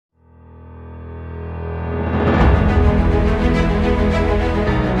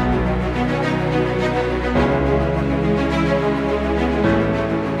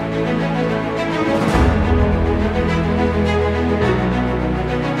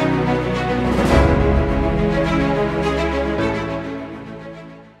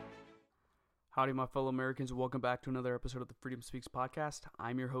Howdy, my fellow Americans. Welcome back to another episode of the Freedom Speaks podcast.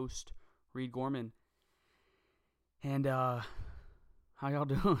 I'm your host, Reed Gorman. And, how y'all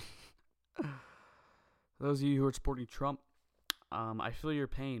doing? For those of you who are supporting Trump, I feel your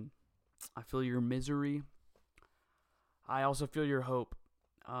pain. I feel your misery. I also feel your hope.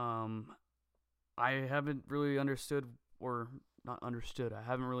 I haven't really understood, or not understood, I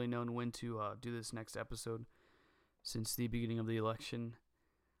haven't really known when to do this next episode since the beginning of the election.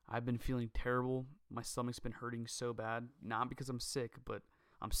 I've been feeling terrible. My stomach's been hurting so bad. Not because I'm sick, but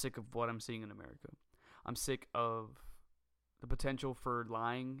I'm sick of what I'm seeing in America. I'm sick of the potential for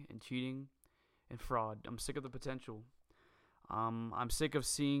lying and cheating and fraud. I'm sick of the potential. I'm sick of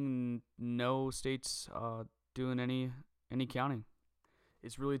seeing no states doing any counting.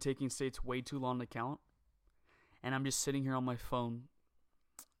 It's really taking states way too long to count. And I'm just sitting here on my phone,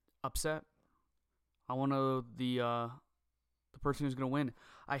 upset. I want to know the person who's going to win.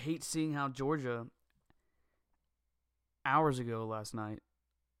 I hate seeing how Georgia, hours ago last night,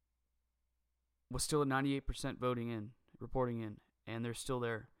 was still at 98% reporting in, and they're still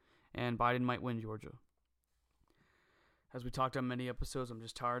there. And Biden might win Georgia. As we talked on many episodes, I'm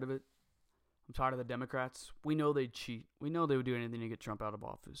just tired of it. I'm tired of the Democrats. We know they'd cheat. We know they would do anything to get Trump out of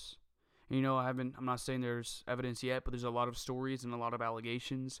office. And I'm not saying there's evidence yet, but there's a lot of stories and a lot of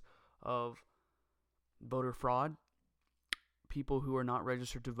allegations of voter fraud. People who are not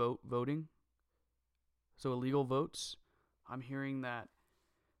registered to voting. So illegal votes. I'm hearing that,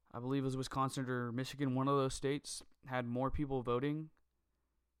 I believe it was Wisconsin or Michigan, one of those states, had more people voting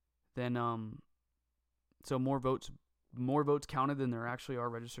than, so more votes counted than there actually are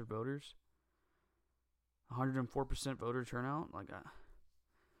registered voters. 104% voter turnout.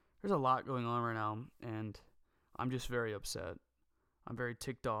 There's a lot going on right now, and I'm just very upset. I'm very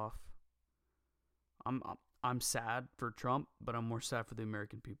ticked off. I'm sad for Trump, but I'm more sad for the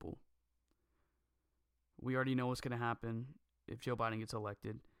American people. We already know what's going to happen if Joe Biden gets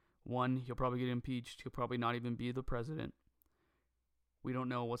elected. One, he'll probably get impeached. He'll probably not even be the president. We don't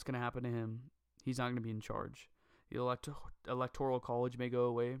know what's going to happen to him. He's not going to be in charge. The electoral college may go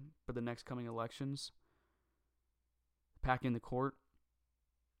away for the next coming elections. Packing the court.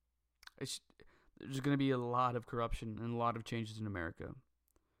 There's going to be a lot of corruption and a lot of changes in America.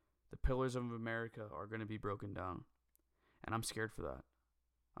 The pillars of America are going to be broken down. And I'm scared for that.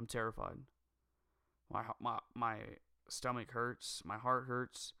 I'm terrified. My stomach hurts. My heart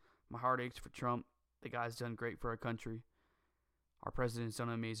hurts. My heart aches for Trump. The guy's done great for our country. Our president's done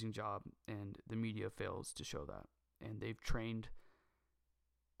an amazing job. And the media fails to show that. And they've trained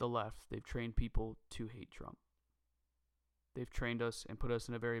the left. They've trained people to hate Trump. They've trained us and put us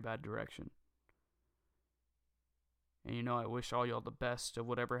in a very bad direction. And I wish all y'all the best of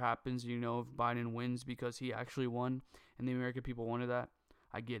whatever happens. If Biden wins because he actually won and the American people wanted that,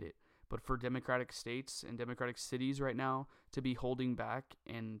 I get it. But for Democratic states and Democratic cities right now to be holding back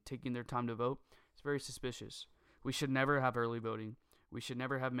and taking their time to vote, it's very suspicious. We should never have early voting. We should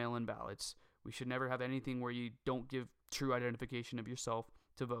never have mail-in ballots. We should never have anything where you don't give true identification of yourself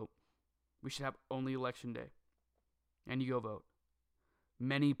to vote. We should have only election day. And you go vote.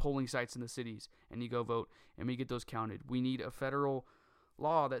 Many polling sites in the cities, and you go vote, and we get those counted. We need a federal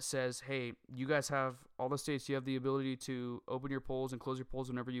law that says, hey, you guys have, all the states, you have the ability to open your polls and close your polls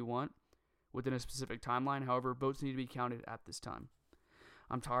whenever you want within a specific timeline. However, votes need to be counted at this time.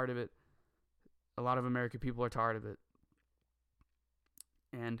 I'm tired of it. A lot of American people are tired of it.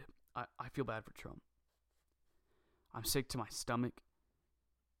 And I feel bad for Trump. I'm sick to my stomach.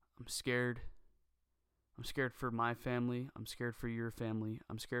 I'm scared. I'm scared for my family. I'm scared for your family.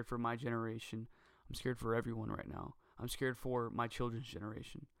 I'm scared for my generation. I'm scared for everyone right now. I'm scared for my children's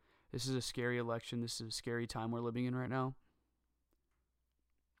generation. This is a scary election. This is a scary time we're living in right now.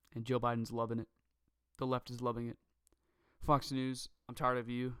 And Joe Biden's loving it. The left is loving it. Fox News, I'm tired of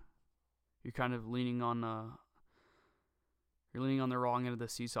you. You're kind of leaning on the wrong end of the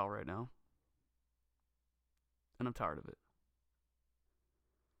seesaw right now. And I'm tired of it.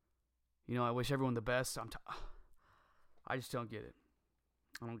 I wish everyone the best. I just don't get it.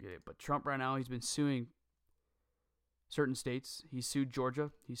 I don't get it. But Trump right now, he's been suing certain states. He sued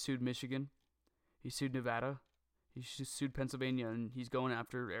Georgia. He sued Michigan. He sued Nevada. He sued Pennsylvania. And he's going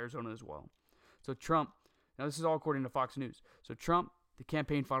after Arizona as well. So Trump, now this is all according to Fox News. So Trump, the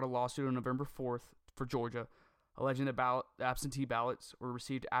campaign filed a lawsuit on November 4th for Georgia, alleging that absentee ballots were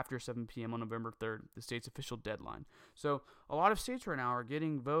received after 7 p.m. on November 3rd, the state's official deadline. So a lot of states right now are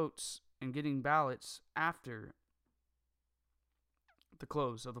getting votes and getting ballots after the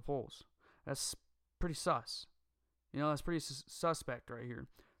close of the polls. That's pretty sus. That's pretty suspect right here.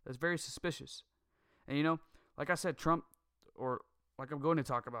 That's very suspicious. And like I said, Trump, or like I'm going to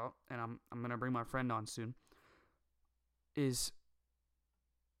talk about, and I'm going to bring my friend on soon, is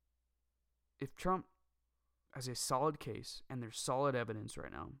if Trump has a solid case and there's solid evidence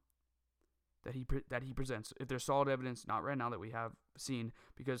right now that he presents, if there's solid evidence, not right now that we have seen,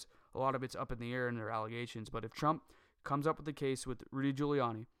 because a lot of it's up in the air and there are allegations, but if Trump comes up with a case with Rudy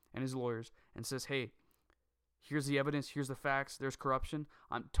Giuliani and his lawyers and says, hey, here's the evidence, here's the facts, there's corruption,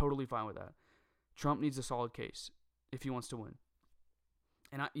 I'm totally fine with that. Trump needs a solid case if he wants to win.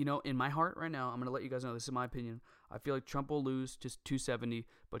 And in my heart right now, I'm going to let you guys know, this is my opinion, I feel like Trump will lose just 270,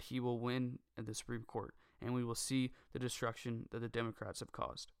 but he will win at the Supreme Court, and we will see the destruction that the Democrats have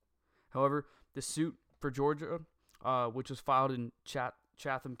caused. However, the suit for Georgia, which was filed in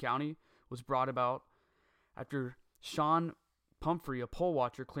Chatham County, was brought about after Sean Pumphrey, a poll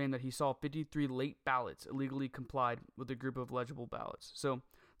watcher, claimed that he saw 53 late ballots illegally complied with a group of legible ballots. So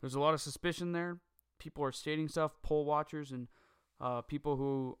there's a lot of suspicion there. People are stating stuff, poll watchers and people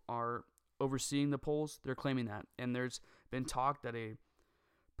who are overseeing the polls, they're claiming that. And there's been talk that a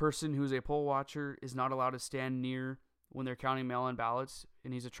person who's a poll watcher is not allowed to stand near when they're counting mail-in ballots,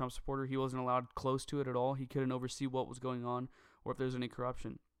 and he's a Trump supporter. He wasn't allowed close to it at all. He couldn't oversee what was going on or if there's any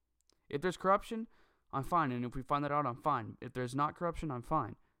corruption. If there's corruption, I'm fine. And if we find that out, I'm fine. If there's not corruption, I'm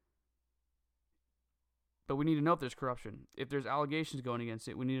fine. But we need to know if there's corruption. If there's allegations going against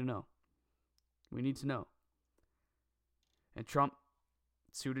it, we need to know. We need to know. And Trump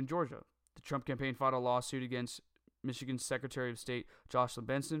sued in Georgia. The Trump campaign filed a lawsuit against Michigan's Secretary of State Jocelyn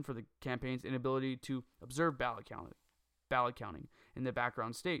Benson for the campaign's inability to observe ballot counting in the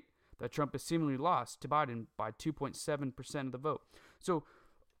background state that Trump has seemingly lost to Biden by 2.7% of the vote. So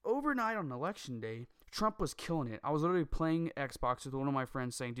overnight on election day, Trump was killing it. I was literally playing Xbox with one of my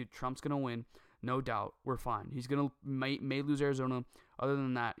friends saying, dude, Trump's going to win. No doubt. We're fine. He's going to may lose Arizona. Other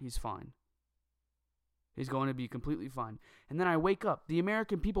than that, he's fine. He's going to be completely fine. And then I wake up. The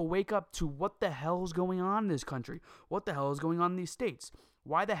American people wake up to what the hell is going on in this country? What the hell is going on in these states?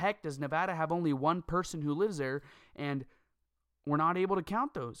 Why the heck does Nevada have only one person who lives there and we're not able to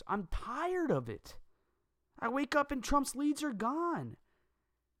count those? I'm tired of it. I wake up and Trump's leads are gone.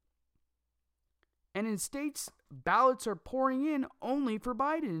 And in states, ballots are pouring in only for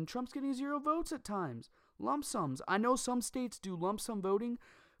Biden, and Trump's getting 0 votes at times. Lump sums. I know some states do lump sum voting,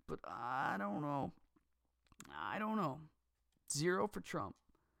 but I don't know. 0 for Trump.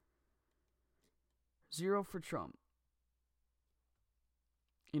 0 for Trump.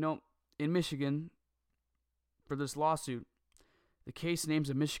 In Michigan, for this lawsuit, the case names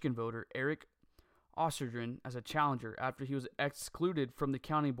a Michigan voter, Eric Ostergren, as a challenger after he was excluded from the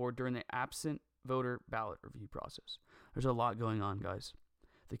county board during the absent voter ballot review process. There's a lot going on, guys.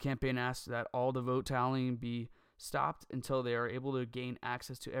 The campaign asked that all the vote tallying be stopped until they are able to gain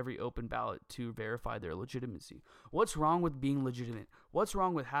access to every open ballot to verify their legitimacy. What's wrong with being legitimate? What's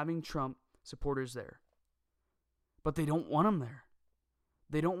wrong with having Trump supporters there? But they don't want them there.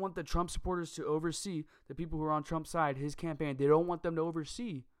 They don't want the Trump supporters to oversee the people who are on Trump's side, his campaign. They don't want them to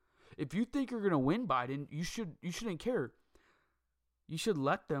oversee. If you think you're going to win Biden, you shouldn't care. You should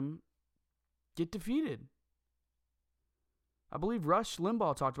let them get defeated. I believe Rush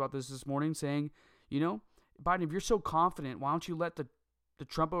Limbaugh talked about this morning, saying, Biden, if you're so confident, why don't you let the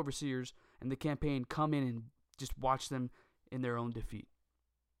Trump overseers and the campaign come in and just watch them in their own defeat?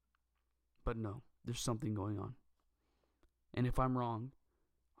 But no, there's something going on. And if I'm wrong,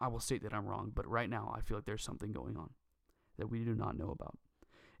 I will state that I'm wrong. But right now, I feel like there's something going on that we do not know about.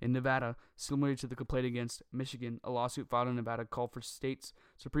 In Nevada, similar to the complaint against Michigan, a lawsuit filed in Nevada called for state's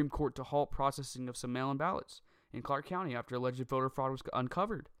Supreme Court to halt processing of some mail-in ballots in Clark County after alleged voter fraud was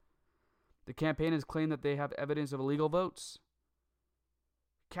uncovered. The campaign has claimed that they have evidence of illegal votes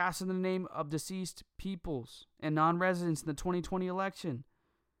cast in the name of deceased peoples and non-residents in the 2020 election.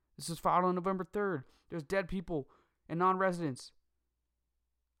 This was filed on November 3rd. There's dead people and non-residents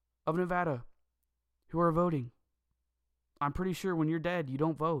of Nevada who are voting. I'm pretty sure when you're dead, you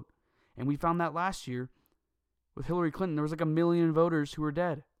don't vote. And we found that last year with Hillary Clinton. There was like 1 million voters who were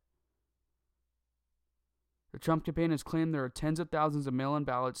dead. The Trump campaign has claimed there are tens of thousands of mail-in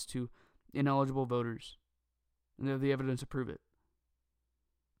ballots to ineligible voters, and they have the evidence to prove it.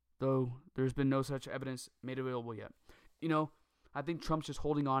 Though there's been no such evidence made available yet. I think Trump's just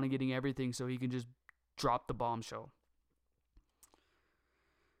holding on and getting everything so he can just drop the bombshell.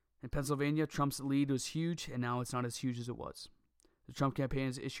 In Pennsylvania, Trump's lead was huge, and now it's not as huge as it was. The Trump campaign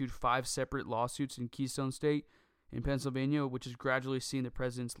has issued 5 separate lawsuits in Keystone State in Pennsylvania, which is gradually seeing the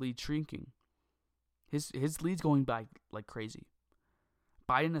president's lead shrinking. His lead's going by like crazy.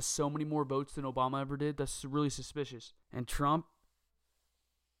 Biden has so many more votes than Obama ever did. That's really suspicious. And Trump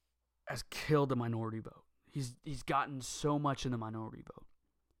has killed the minority vote. He's gotten so much in the minority vote,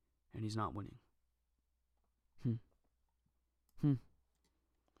 and he's not winning.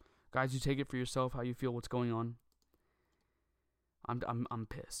 Guys, you take it for yourself how you feel, what's going on. I'm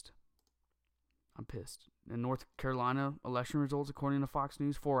pissed. I'm pissed. In North Carolina election results, according to Fox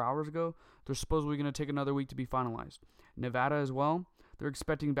News 4 hours ago, they're supposedly going to take another week to be finalized. Nevada as well, they're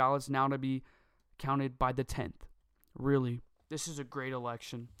expecting ballots now to be counted by the 10th. Really, this is a great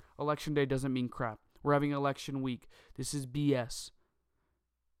election. Election day doesn't mean crap. We're having election week. This is BS.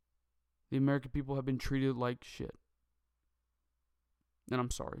 The American people have been treated like shit. And I'm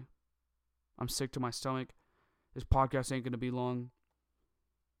sorry. I'm sick to my stomach. This podcast ain't going to be long.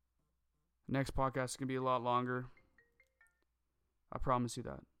 Next podcast is going to be a lot longer. I promise you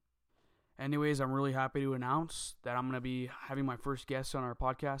that. Anyways, I'm really happy to announce that I'm going to be having my first guest on our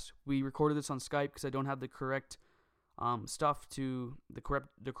podcast. We recorded this on Skype because I don't have the correct stuff to the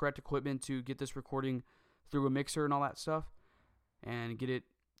correct equipment to get this recording through a mixer and all that stuff and get it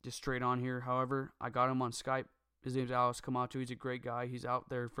just straight on here. However, I got him on Skype. His name's Alex Camacho. He's a great guy. He's out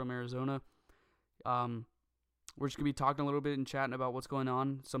there from Arizona. We're just going to be talking a little bit and chatting about what's going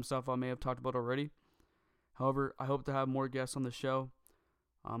on. Some stuff I may have talked about already. However, I hope to have more guests on the show.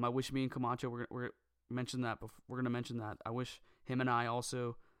 I wish me and Camacho, we're going to mention that. I wish him and I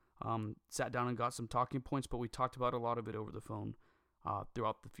also sat down and got some talking points, but we talked about a lot of it over the phone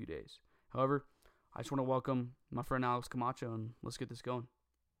throughout the few days. However, I just want to welcome my friend Alex Camacho, and let's get this going.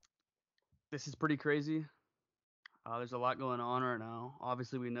 This is pretty crazy. There's a lot going on right now.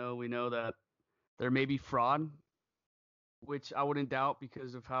 Obviously, we know that there may be fraud, which I wouldn't doubt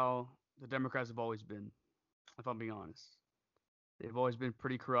because of how the Democrats have always been, if I'm being honest. They've always been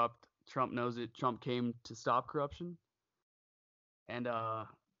pretty corrupt. Trump knows it. Trump came to stop corruption. And,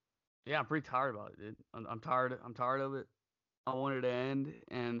 yeah, I'm pretty tired about it, dude. I'm tired of it. I want it to end.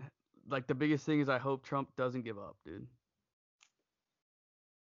 And, like, the biggest thing is I hope Trump doesn't give up, dude.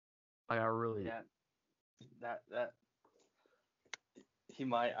 Like, I really... Yeah. That he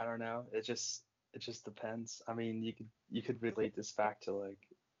might, I don't know. It just depends. I mean, you could relate this back to like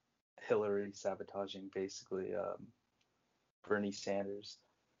Hillary sabotaging basically Bernie Sanders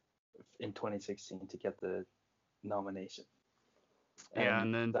in 2016 to get the nomination. Yeah,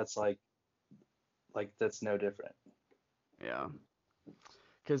 and then that's like that's no different. Yeah.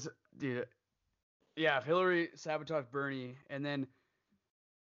 Cuz dude, yeah, if Hillary sabotaged Bernie and then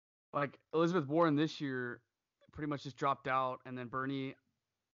like Elizabeth Warren this year pretty much just dropped out, and then Bernie,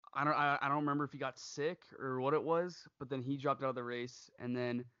 I don't remember if he got sick or what it was, but then he dropped out of the race, and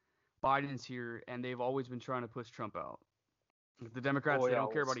then Biden's here, and they've always been trying to push Trump out. The Democrats, they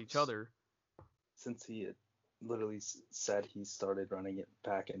don't care about each other. Since he had literally said he started running it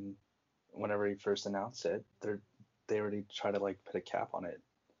back in whenever he first announced it, they already try to like put a cap on it.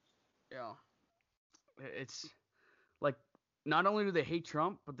 Yeah, it's like, not only do they hate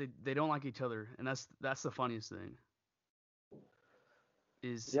Trump, but they don't like each other, and that's the funniest thing.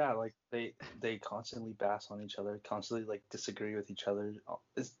 Yeah, like they constantly bash on each other, constantly like disagree with each other,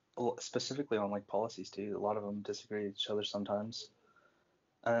 specifically on like policies too. A lot of them disagree with each other sometimes,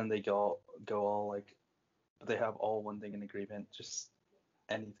 and then they go all like, they have all one thing in agreement, just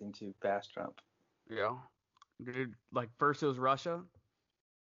anything to bash Trump. Yeah, dude. Like first it was Russia.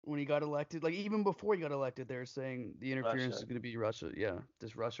 When he got elected, like even before he got elected, they were saying the interference is going to be Russia. Yeah,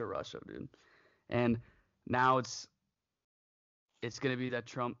 just Russia, dude. And now it's going to be that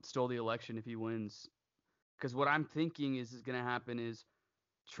Trump stole the election if he wins. Because what I'm thinking is going to happen is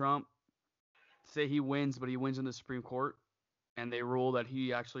Trump, say he wins, but he wins in the Supreme Court, and they rule that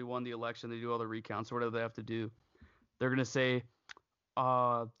he actually won the election. They do all the recounts or whatever they have to do. They're going to say,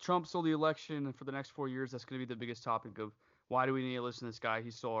 Trump stole the election, and for the next 4 years, that's going to be the biggest topic of why do we need to listen to this guy?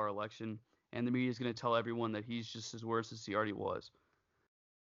 He stole our election. And the media is going to tell everyone that he's just as worse as he already was.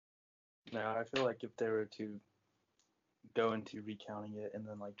 No, I feel like if they were to go into recounting it and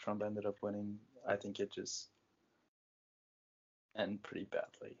then like Trump ended up winning, I think it just end pretty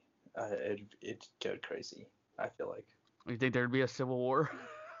badly. It'd go crazy, I feel like. You think there'd be a civil war?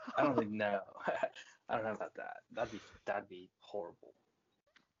 I don't think, no. I don't know about that. That'd be horrible.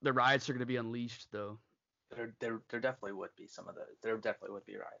 The riots are going to be unleashed, though. There definitely would be some of those. There definitely would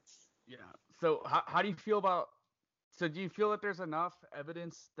be riots. Yeah. So how do you feel about? So do you feel that there's enough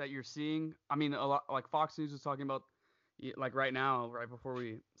evidence that you're seeing? I mean, a lot like Fox News was talking about, like right now, right before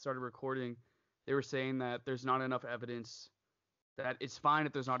we started recording, they were saying that there's not enough evidence. That it's fine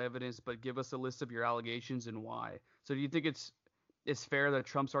if there's not evidence, but give us a list of your allegations and why. So do you think it's fair that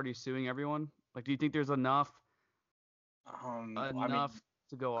Trump's already suing everyone? Like, do you think there's enough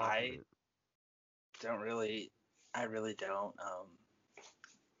to go off of it? I really don't.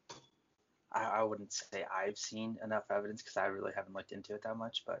 I wouldn't say I've seen enough evidence because I really haven't looked into it that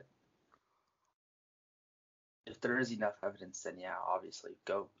much, but if there is enough evidence, then yeah, obviously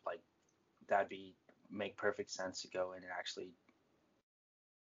go like that'd be make perfect sense to go in and actually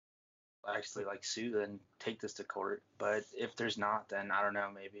like sue and take this to court. But if there's not, then I don't know,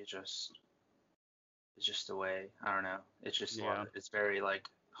 maybe it's just a way. I don't know. It's just Yeah. it's very like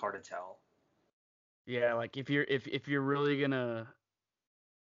hard to tell. Yeah, like if you're really gonna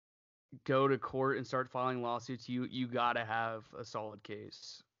go to court and start filing lawsuits, you gotta have a solid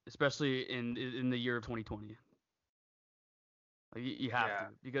case, especially in the year of 2020. Like, you have to Yeah.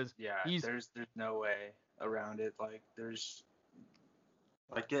 because Yeah, he's there's no way around it. Like there's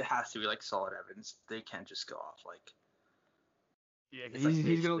like it has to be like solid evidence. They can't just go off like yeah it's like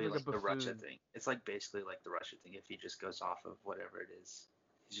he's gonna look basically like a like the Russia buffoon. thing. It's like basically like the Russia thing. If he just goes off of whatever it is,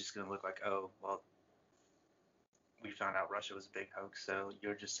 he's just gonna look like, oh well, we found out Russia was a big hoax, so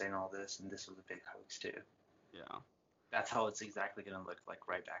you're just saying all this, and this was a big hoax too. Yeah, That's how it's exactly gonna look like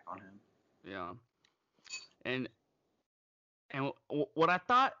right back on him. yeah. And what I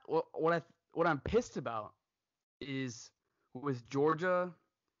thought what I'm pissed about is with Georgia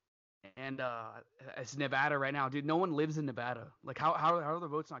and it's Nevada right now, dude. No one lives in Nevada. Like how are the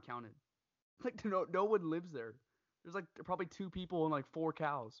votes not counted? Like no one lives there. There's like probably 2 people and like 4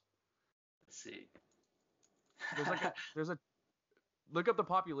 cows. Let's see. There's a look up the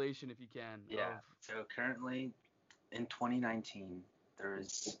population if you can Yeah. of So currently in 2019,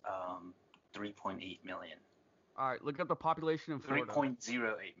 there's 3.8 million. all right, look up the population in Florida.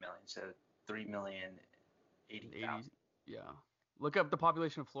 3.08 million. So 3,080,000. 80, yeah. Look up the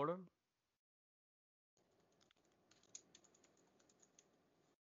population of Florida.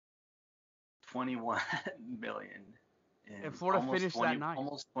 21 million And in Florida finished that night.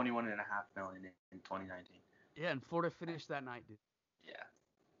 almost 21.5 million in 2019. Yeah, and Florida finished that night, dude. Yeah.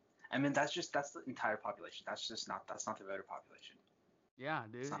 I mean, that's the entire population. That's not the voter population. Yeah,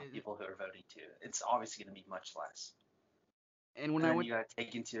 dude. It's not people who are voting too. It's obviously going to be much less. And when And I then went, you got to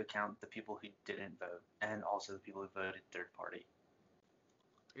take into account the people who didn't vote and also the people who voted third party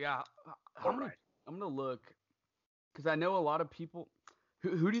yeah, how or many? right. I'm gonna look because I know a lot of people.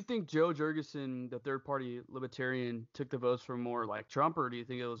 Who do you think Joe Jurgensen, the third party libertarian, took the votes from more, like Trump, or do you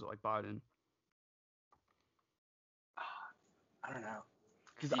think it was like Biden? I don't know.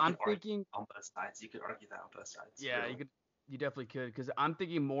 Because Because you I'm could argue thinking, on both sides. You could argue that on both sides, yeah, really. you definitely could. Because I'm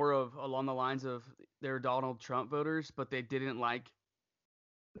thinking more of along the lines of they're Donald Trump voters, but they didn't like,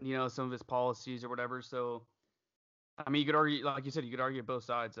 some of his policies or whatever. So, I mean, you could argue, like you said, you could argue both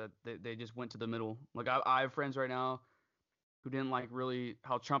sides that they just went to the middle. Like I have friends right now who didn't like really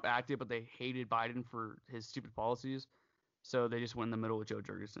how Trump acted, but they hated Biden for his stupid policies. So they just went in the middle with Joe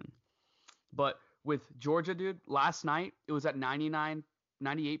Jurgensen. But with Georgia, dude, last night it was at 98%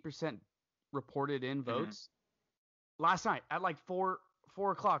 reported in Mm-hmm. votes. Last night at like 4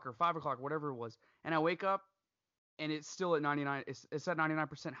 o'clock or 5 o'clock, whatever it was, and I wake up and it's still at 99. It's at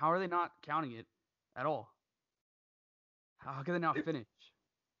 99%. How are they not counting it at all? How can they not It, finish?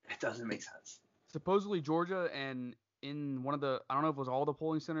 it doesn't make sense. Supposedly Georgia and in one of the I don't know if it was all the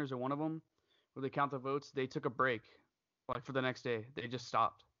polling centers or one of them where they count the votes, they took a break like for the next day. They just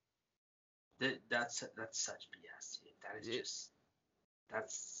stopped. That's such BS. Dude. That is It, just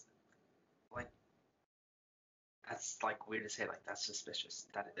that's like that's like weird to say. Like that's suspicious.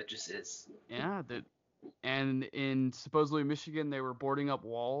 That it just is. yeah, and in supposedly Michigan they were boarding up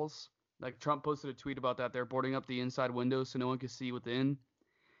walls. Like Trump posted a tweet about that. They're boarding up the inside windows so no one could see within.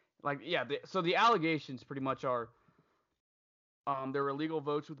 Like yeah, so the allegations pretty much are there were illegal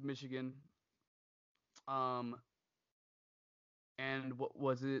votes with Michigan. Um and what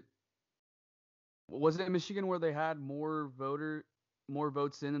was it? Was it in Michigan where they had more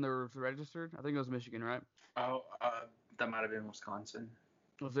votes in than there was registered? I think it was Michigan, right? Oh, that might have been Wisconsin.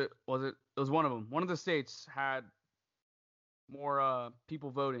 It was one of them. One of the states had more people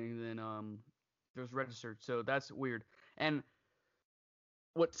voting than there was registered. So that's weird. And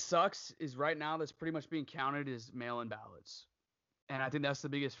what sucks is right now that's pretty much being counted as mail-in ballots. And I think that's the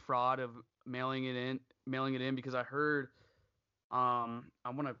biggest fraud of mailing it in because I heard I'm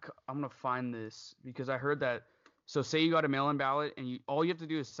gonna find this because I heard that so say you got a mail-in ballot and all you have to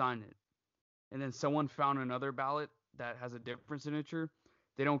do is sign it. And then someone found another ballot that has a different signature.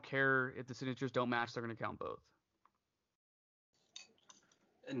 They don't care if the signatures don't match, they're going to count both.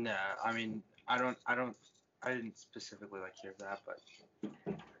 No, I mean, I didn't specifically like hear that, but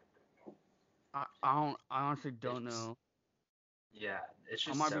I honestly don't it's, know. yeah, it's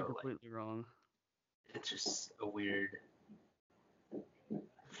I just might be so like, completely wrong. it's just a weird,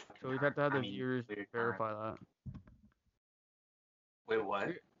 So we'd have to have I the mean, viewers weird time. verify that. Wait, what?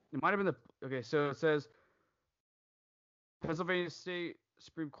 It might have been the okay. So it says Pennsylvania State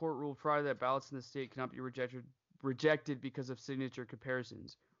Supreme Court ruled Friday that ballots in the state cannot be rejected because of signature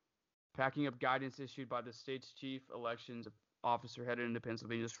comparisons. Packing up guidance issued by the state's chief elections officer headed into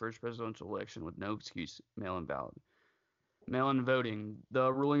Pennsylvania's first presidential election with no excuse mail-in ballot. Mail-in voting.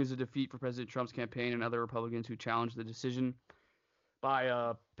 The ruling is a defeat for President Trump's campaign and other Republicans who challenged the decision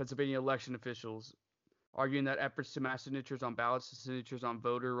by Pennsylvania election officials, arguing that efforts to match signatures on ballots to signatures on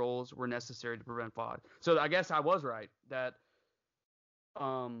voter rolls were necessary to prevent fraud. So I guess I was right that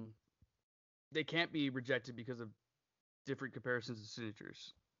they can't be rejected because of different comparisons of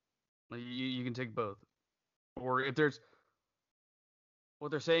signatures. Like you can take both, or if there's what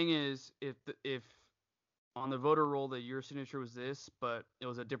they're saying is if on the voter roll that your signature was this, but it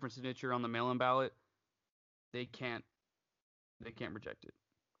was a different signature on the mail-in ballot, they can't reject it.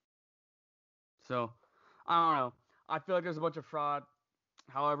 So I don't know. I feel like there's a bunch of fraud.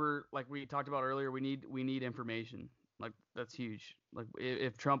 However, like we talked about earlier, we need information. Like that's huge. Like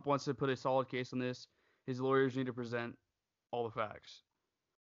if Trump wants to put a solid case on this, his lawyers need to present all the facts.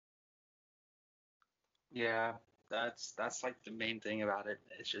 Yeah, that's like the main thing about it.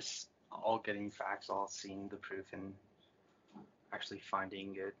 It's just all getting facts, all seeing the proof, and actually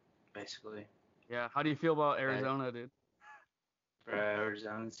finding it, basically. Yeah. How do you feel about Arizona, dude? Bro,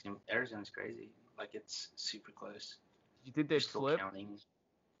 Arizona's crazy. Like it's super close. Do you think They're they'd still flip? counting.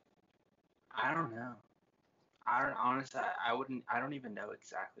 I don't know. I don't honestly. I wouldn't. I don't even know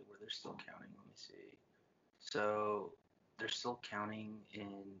exactly where they're still counting. Let me see. So they're still counting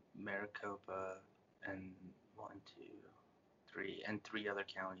in Maricopa and 1, 2, 3, and 3 other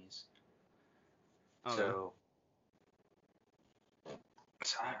counties. Okay. So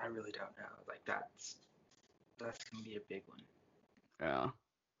I really don't know. Like that's gonna be a big one. Yeah.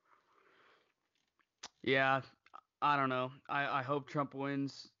 Yeah. I don't know. I hope Trump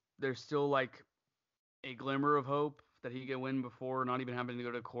wins. There's still like a glimmer of hope that he can win before not even having to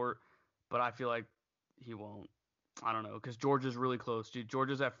go to court, but I feel like he won't. I don't know, because Georgia's really close, dude.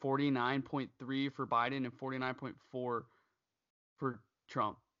 Georgia's at 49.3 for Biden and 49.4 for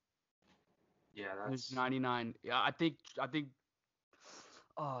Trump. Yeah, There's that's 99. Yeah, I think.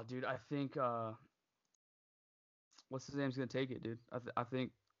 Oh, dude, I think. What's his name's gonna take it, dude? I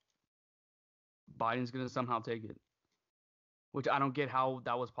think Biden's gonna somehow take it, which I don't get how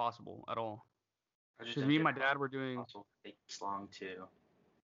that was possible at all. I just Because don't me get and my how dad were it's doing. possible to take this long to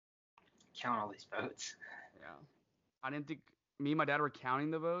count all these votes. Yeah. I didn't think me and my dad were counting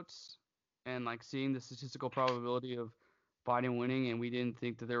the votes and like seeing the statistical probability of Biden winning, and we didn't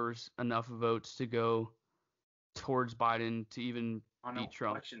think that there was enough votes to go towards Biden to even On beat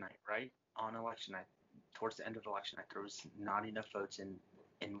Trump. election night, right? On election night, towards the end of election night, there was not enough votes in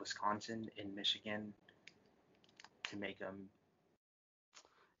Wisconsin, in Michigan, to make them.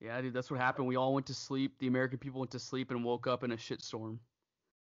 Yeah, dude, that's what happened. We all went to sleep. The American people went to sleep and woke up in a shitstorm.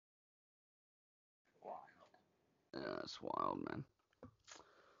 Wild. Yeah, that's wild, man.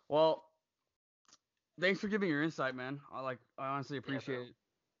 Well, thanks for giving your insight, man. I honestly appreciate it.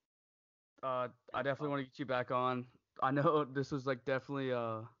 I definitely want to get you back on. I know this was like definitely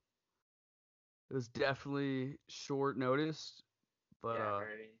it was definitely short notice, but Yeah,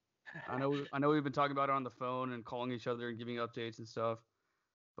 very. I know we've been talking about it on the phone and calling each other and giving updates and stuff.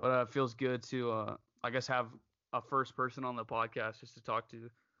 But it feels good to I guess have a first person on the podcast just to talk to.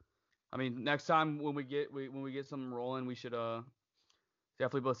 I mean, next time when we get something rolling, we should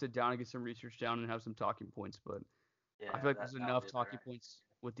definitely both sit down and get some research down and have some talking points. But Yeah, I feel like there's that'll enough be a talking better points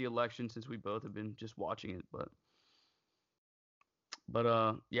with the election since we both have been just watching it. But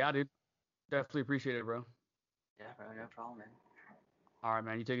yeah, dude, definitely appreciate it, bro. Yeah, bro, no problem, man. All right,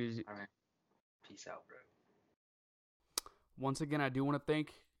 man, you take it easy. All right, peace out, bro. Once again, I do want to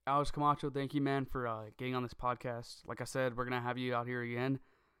thank Alex Camacho. Thank you, man, for getting on this podcast. Like I said, we're gonna have you out here again.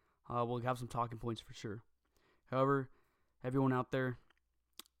 We'll have some talking points for sure. However, everyone out there,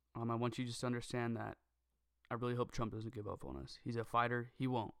 I want you just to understand that I really hope Trump doesn't give up on us. He's a fighter. He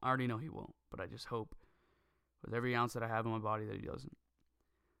won't. I already know he won't, but I just hope with every ounce that I have in my body that he doesn't.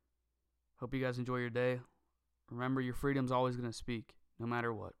 Hope you guys enjoy your day. Remember, your freedom's always going to speak, no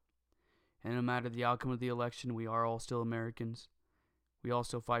matter what. And no matter the outcome of the election, we are all still Americans. We all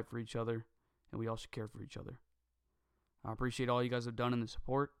still fight for each other, and we all should care for each other. I appreciate all you guys have done in the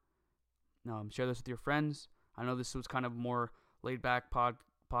support. Share this with your friends. I know this was kind of more laid-back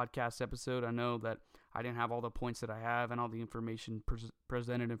podcast episode. I know that I didn't have all the points that I have and all the information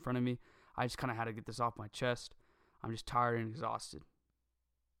presented in front of me. I just kind of had to get this off my chest. I'm just tired and exhausted.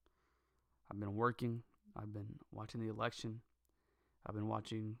 I've been working. I've been watching the election. I've been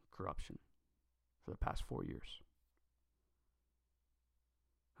watching corruption for the past 4 years.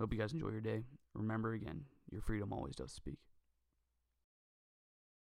 Hope you guys enjoy your day. Remember, again, your freedom always does speak.